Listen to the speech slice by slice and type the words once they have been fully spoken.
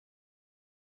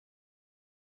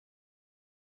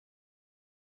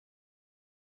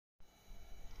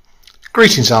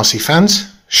Greetings RC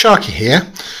fans, Sharky here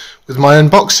with my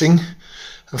unboxing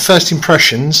and first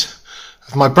impressions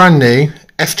of my brand new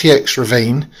FTX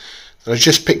Ravine that I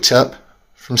just picked up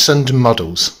from Sundon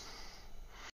Models.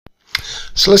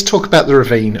 So let's talk about the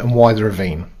Ravine and why the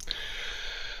Ravine.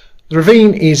 The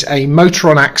Ravine is a motor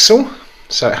on axle,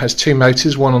 so it has two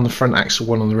motors, one on the front axle,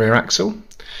 one on the rear axle.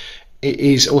 It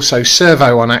is also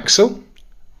servo on axle,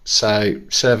 so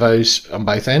servos on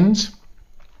both ends.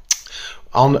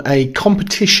 On a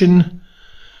competition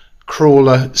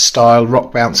crawler style,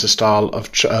 rock bouncer style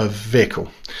of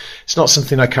vehicle. It's not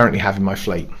something I currently have in my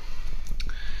fleet.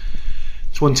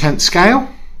 It's 1/10 scale.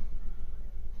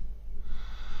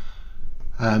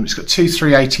 It's got two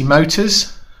 380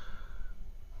 motors.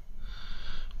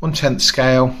 1/10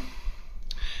 scale.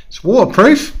 It's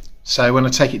waterproof, so when I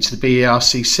take it to the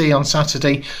BERCC on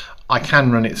Saturday, I can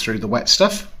run it through the wet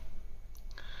stuff.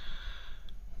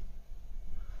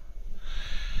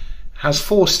 Has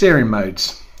 4 steering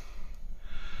modes.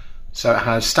 So it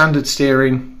has standard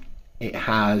steering, it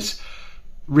has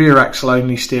rear axle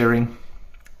only steering,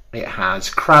 it has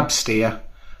crab steer,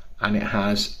 and it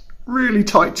has really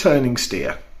tight turning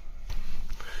steer.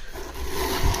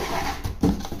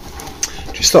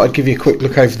 Just thought I'd give you a quick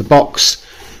look over the box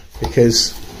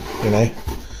because, you know,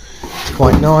 it's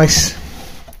quite nice.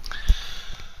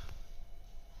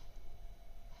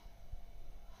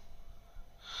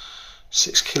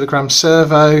 £6kg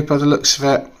servo by the looks of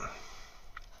it.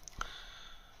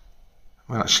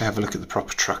 We'll actually have a look at the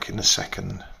proper truck in a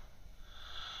second.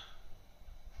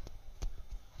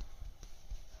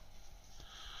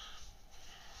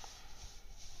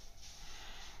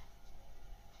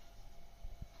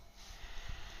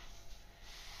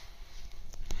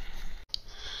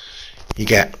 You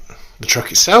get the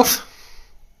truck itself,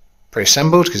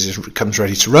 pre-assembled because it comes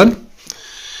ready to run.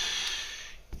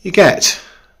 You get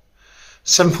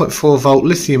 7.4 volt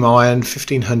lithium ion,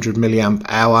 1500 milliamp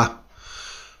hour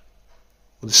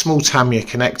with a small Tamiya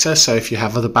connector, so if you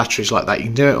have other batteries like that you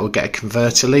can do it, or get a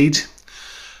converter lead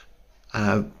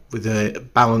with a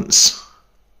balance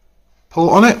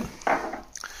port on it.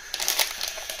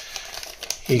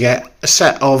 You get a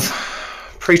set of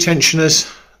pre-tensioners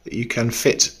that you can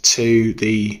fit to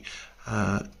the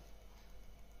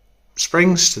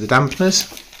springs, to the dampeners.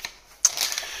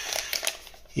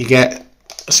 You get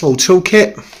a small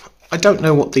toolkit. I don't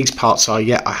know what these parts are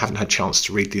yet. I haven't had a chance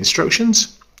to read the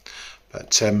instructions,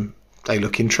 but they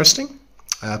look interesting.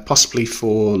 Possibly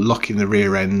for locking the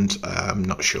rear end, I'm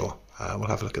not sure. We'll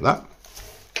have a look at that.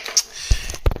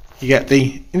 You get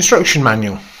the instruction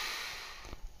manual,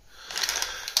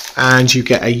 and you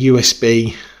get a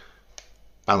USB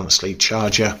balance lead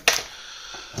charger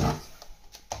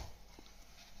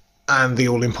and the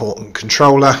all-important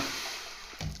controller,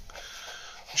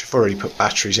 which I've already put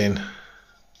batteries in,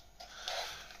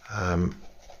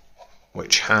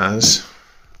 which has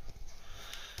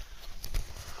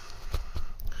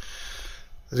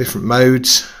the different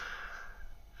modes: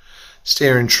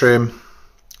 steering trim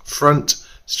front,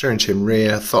 steering trim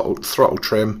rear, throttle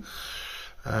trim,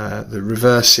 the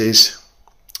reverses.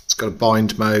 It's got a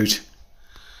bind mode,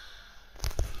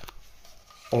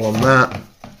 all on that.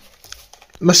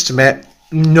 Must admit,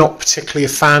 not particularly a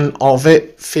fan of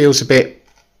it. Feels a bit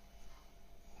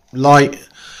light.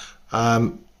 I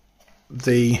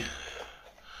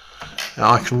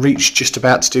can reach just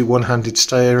about to do one-handed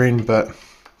steering, but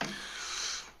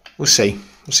we'll see.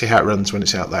 We'll see how it runs when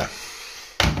it's out there.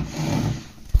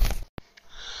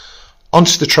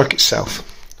 Onto the truck itself.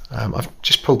 I've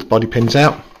just pulled the body pins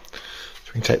out, so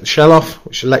we can take the shell off,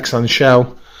 which is a Lexan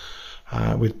shell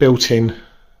with built-in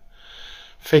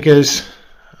figures,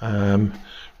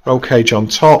 roll cage on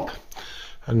top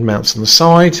and mounts on the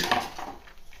side.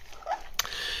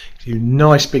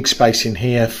 Nice big space in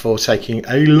here for taking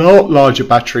a lot larger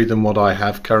battery than what I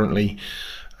have currently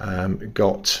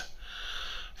got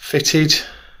fitted.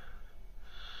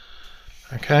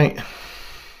 Okay.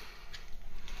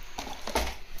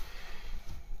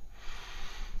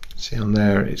 See on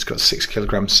there, it's got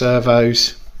 6kg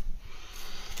servos,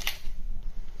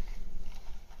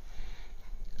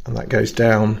 and that goes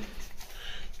down.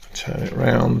 Turn it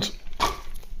around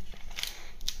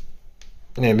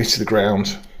nearly to the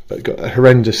ground, but got a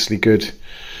horrendously good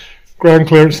ground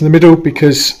clearance in the middle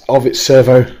because of its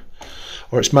servo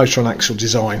or its motor on axle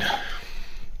design.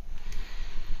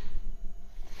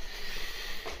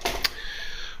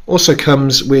 Also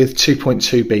comes with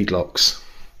 2.2 bead locks.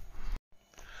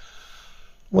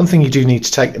 One thing you do need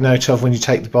to take note of when you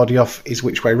take the body off is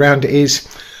which way round it is.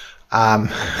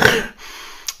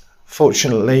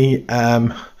 Fortunately,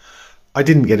 I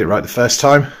didn't get it right the first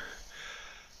time,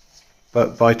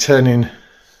 but by turning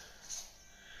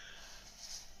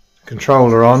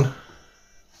controller on,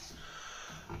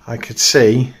 I could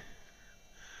see,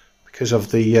 because of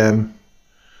the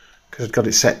because I've got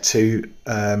it set to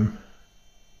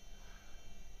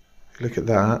look at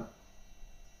that,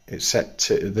 it's set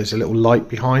to, there's a little light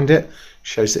behind it,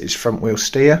 shows that it's front wheel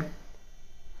steer.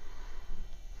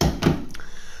 If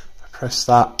I press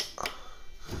that,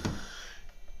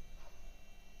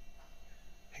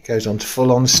 it goes on to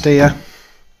full on steer.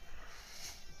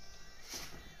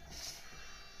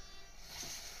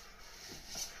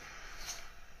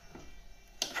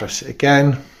 Press it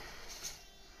again,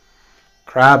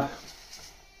 crab,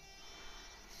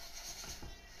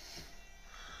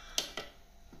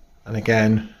 and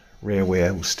again rear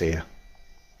wheel steer.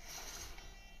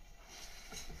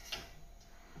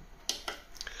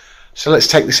 So let's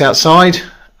take this outside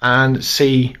and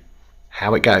see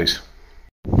how it goes.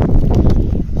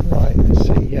 Right, let's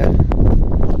see, yeah.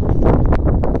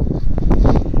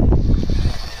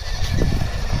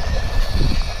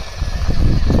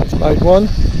 That's mode 1.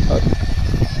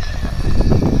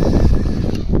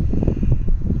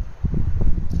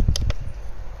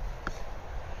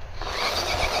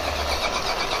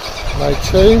 Mode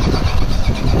 2.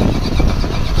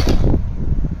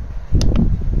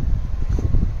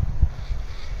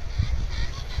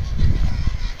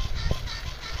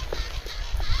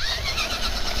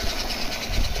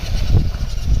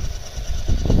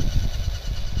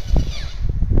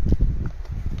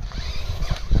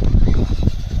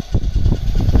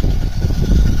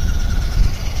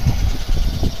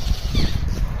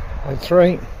 Mode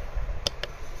 3.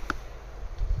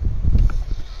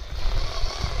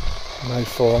 Mode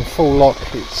 4 on full lock,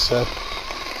 it's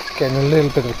getting a little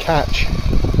bit of a catch.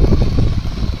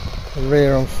 The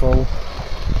rear on full.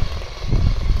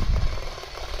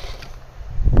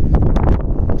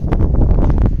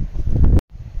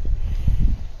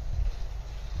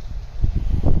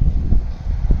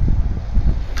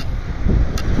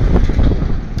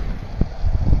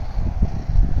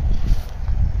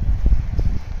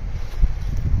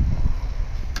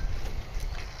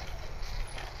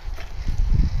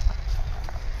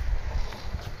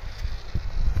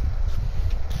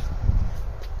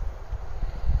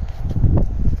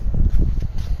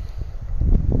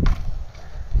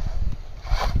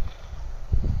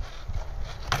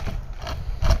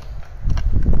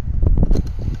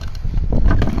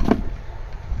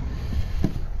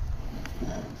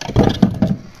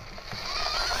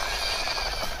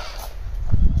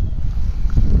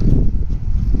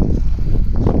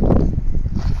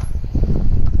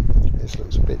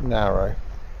 Narrow.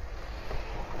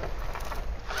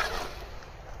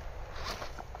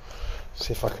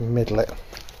 See if I can middle it.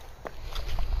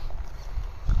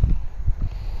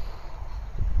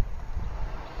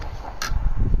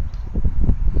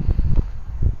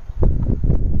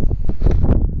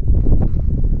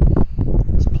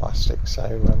 It's plastic,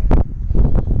 so yeah.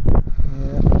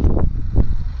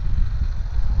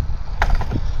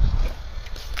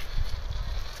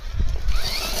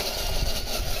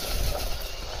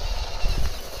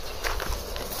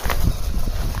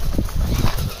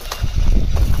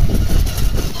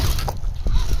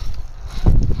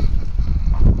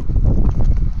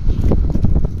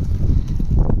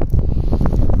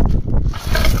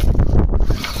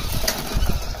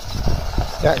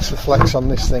 The axle flex on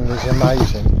this thing is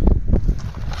amazing.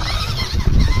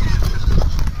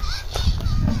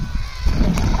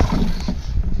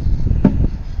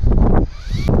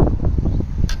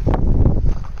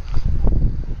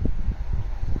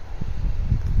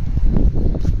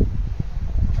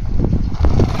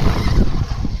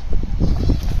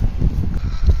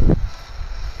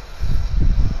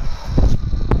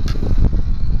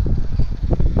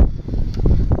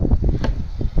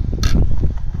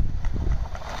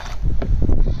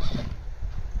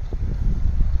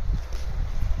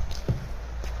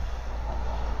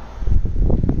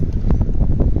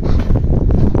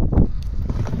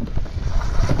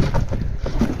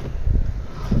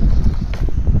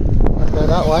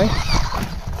 That way.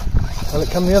 Will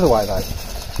it come the other way though?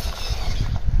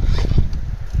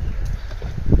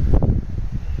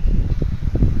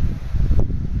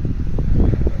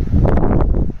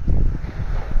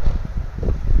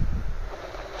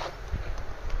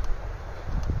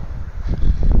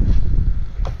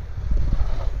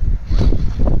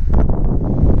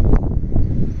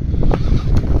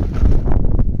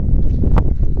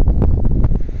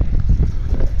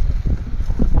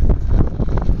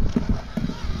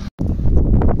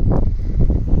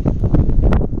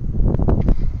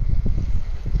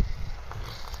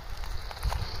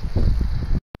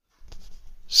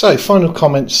 So, final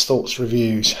comments, thoughts,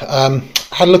 reviews. Had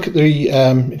a look at the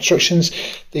instructions.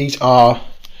 These are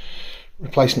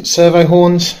replacement servo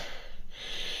horns.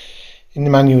 In the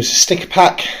manual is a sticker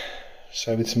pack,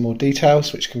 so with some more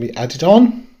details which can be added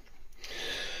on.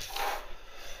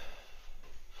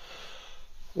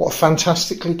 What a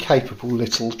fantastically capable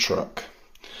little truck.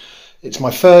 It's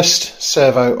my first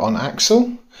servo on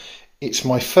axle, it's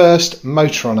my first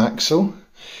motor on axle,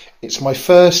 it's my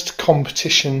first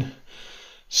competition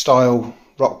style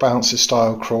rock bouncer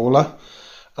style crawler,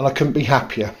 and I couldn't be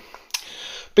happier.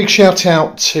 Big shout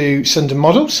out to Sundon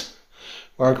Models,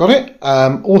 where I got it.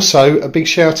 Also a big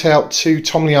shout out to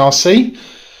Tomley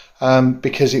RC,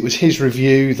 because it was his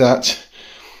review that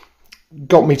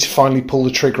got me to finally pull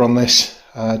the trigger on this,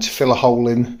 to fill a hole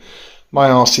in my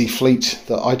RC fleet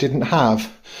that I didn't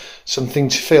have something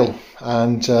to fill.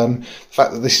 And the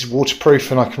fact that this is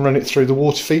waterproof and I can run it through the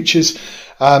water features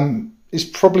is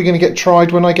probably going to get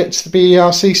tried when I get to the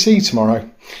BERCC tomorrow.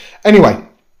 Anyway,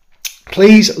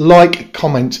 please like,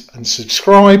 comment and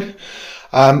subscribe.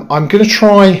 I'm going to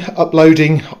try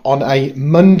uploading on a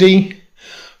Monday,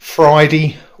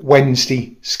 Friday,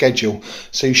 Wednesday schedule,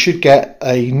 so you should get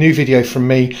a new video from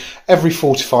me every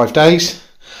 4 to 5 days.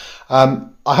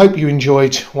 I hope you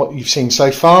enjoyed what you've seen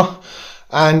so far,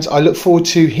 and I look forward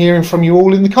to hearing from you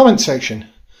all in the comment section.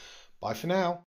 Bye for now.